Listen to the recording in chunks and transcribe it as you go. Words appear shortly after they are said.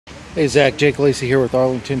Hey Zach, Jake Lacey here with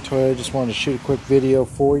Arlington Toyota. Just wanted to shoot a quick video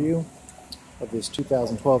for you of this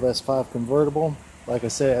 2012 S5 convertible. Like I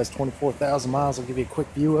said, it has 24,000 miles. I'll give you a quick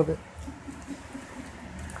view of it.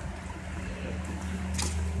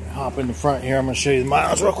 Hop in the front here. I'm going to show you the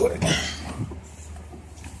miles real quick.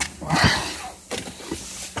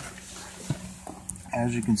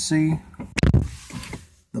 As you can see,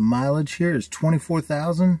 the mileage here is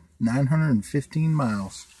 24,915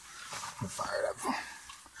 miles. I'll fire it up.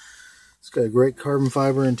 It's got a great carbon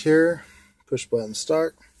fiber interior. Push button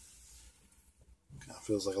start. Kind of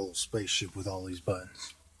feels like a little spaceship with all these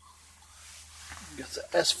buttons. Got the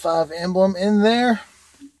S5 emblem in there.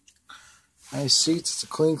 Nice seats. It's a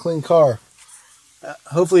clean car.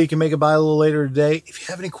 Hopefully you can make it by a little later today. If you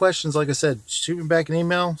have any questions, like I said, shoot me back an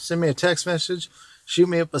email, send me a text message, shoot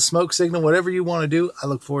me up a smoke signal, whatever you want to do. I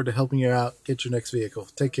look forward to helping you out. Get your next vehicle.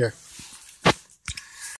 Take care.